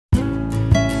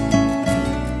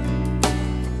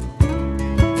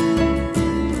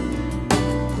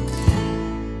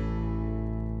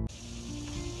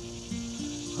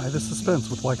this is Spence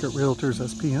with Weikert Realtors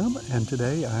SPM, and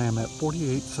today I am at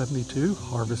 4872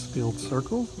 Harvest Field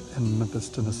Circle in Memphis,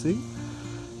 Tennessee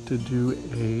to do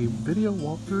a video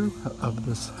walkthrough of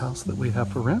this house that we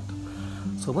have for rent.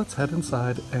 So let's head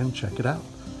inside and check it out.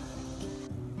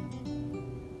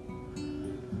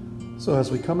 So as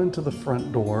we come into the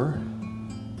front door,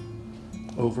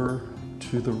 over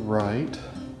to the right,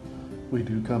 we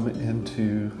do come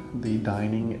into the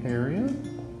dining area.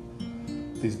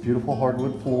 These beautiful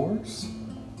hardwood floors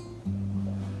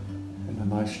and a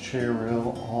nice chair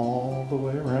rail all the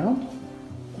way around.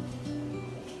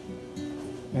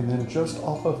 And then just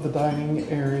off of the dining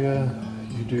area,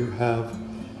 you do have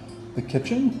the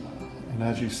kitchen. And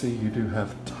as you see, you do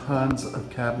have tons of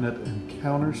cabinet and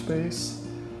counter space.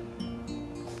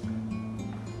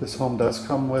 This home does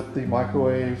come with the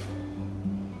microwave,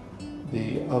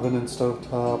 the oven and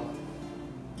stovetop,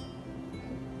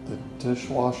 the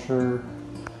dishwasher,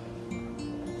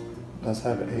 does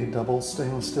have a double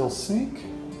stainless steel sink,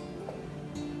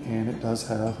 and it does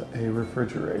have a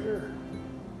refrigerator.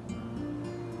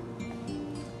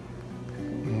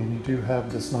 And you do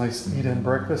have this nice eat-in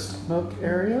breakfast nook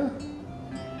area,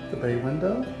 the bay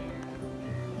window.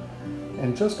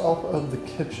 And just off of the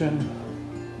kitchen,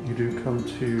 you do come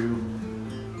to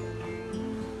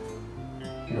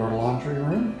your laundry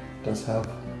room. It does have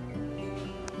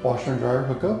washer and dryer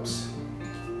hookups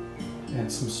and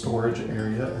some storage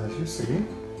area, as you see.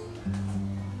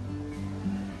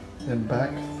 And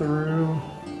back through,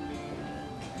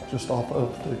 just off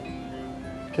of the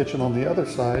kitchen on the other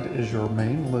side, is your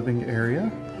main living area.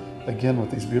 Again,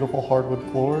 with these beautiful hardwood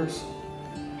floors.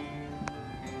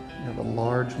 You have a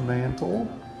large mantle.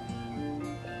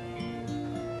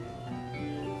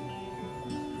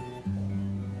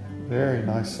 Very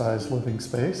nice sized living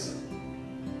space.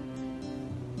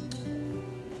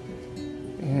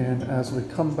 And as we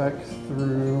come back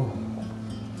through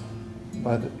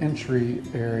by the entry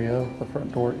area, the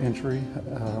front door entry,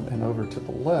 and over to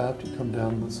the left, you come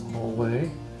down this hallway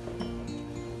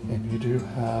and you do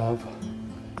have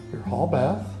your hall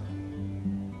bath.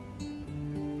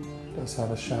 It does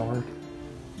have a shower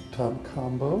tub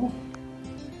combo.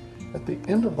 At the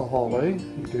end of the hallway,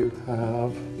 you do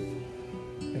have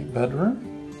a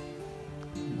bedroom,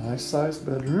 nice sized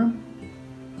bedroom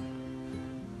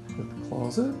with a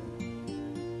closet,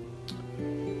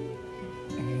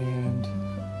 and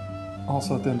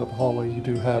also at the end of the hallway you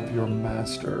do have your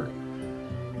master,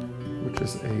 which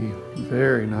is a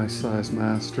very nice sized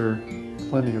master,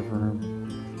 plenty of room.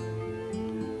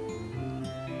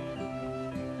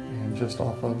 And just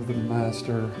off of the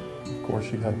master, of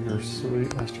course, you have your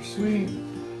suite, master suite.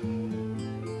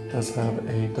 It does have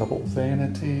a double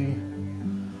vanity,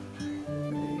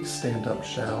 a stand-up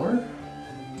shower,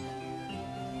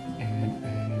 and a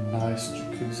nice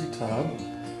jacuzzi tub.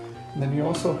 And then you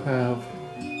also have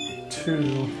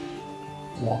two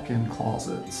walk-in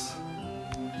closets.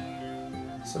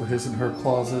 So his and her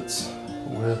closets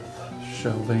with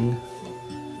shelving.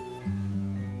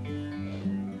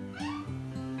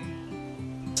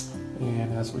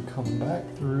 And as we come back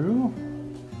through,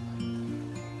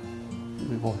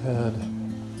 we will head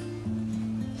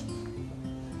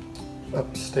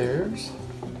upstairs.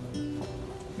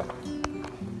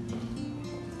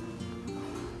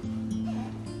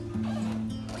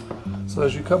 So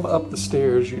as you come up the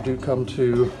stairs, you do come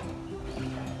to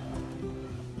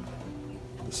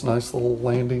this nice little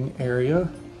landing area.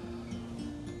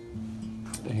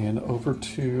 And over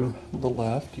to the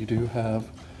left, you do have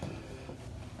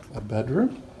a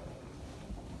bedroom.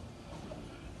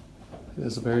 It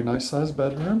is a very nice sized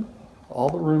bedroom. All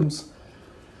the rooms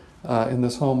in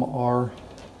this home are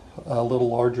a little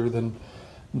larger than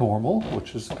normal,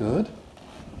 which is good.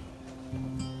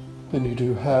 Then you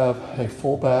do have a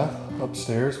full bath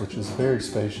upstairs, which is very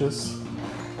spacious.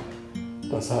 It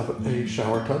does have a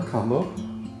shower tub combo.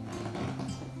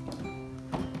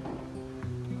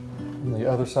 On the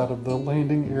other side of the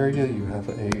landing area, you have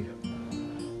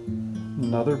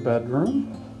another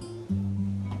bedroom.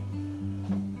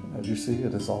 As you see,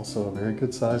 it is also a very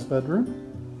good sized bedroom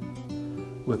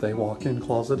with a walk-in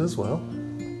closet as well.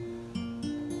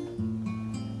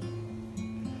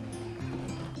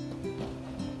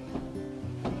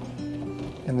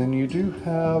 And then you do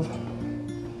have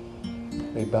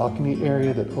a balcony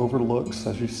area that overlooks,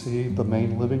 as you see, the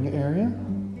main living area.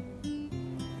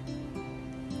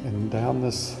 And down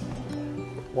this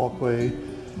walkway,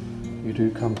 you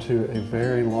do come to a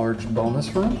very large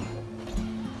bonus room.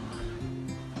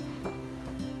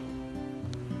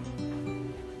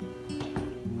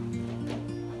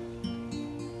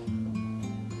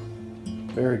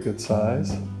 Very good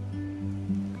size.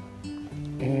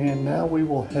 And now we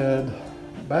will head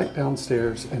back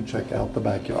downstairs and check out the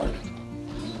backyard.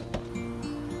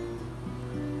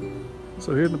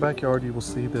 So here in the backyard you will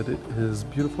see that it is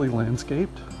beautifully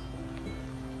landscaped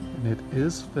and it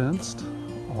is fenced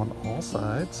on all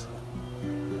sides.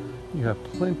 You have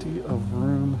plenty of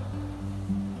room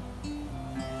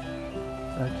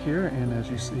back here, and as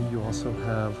you see you also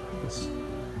have this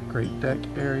great deck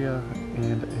area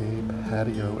and a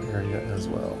patio area as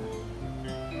well.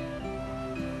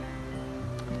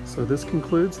 So this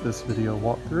concludes this video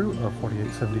walkthrough of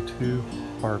 4872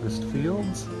 Harvest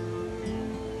Fields.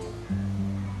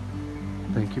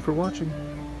 Thank you for watching.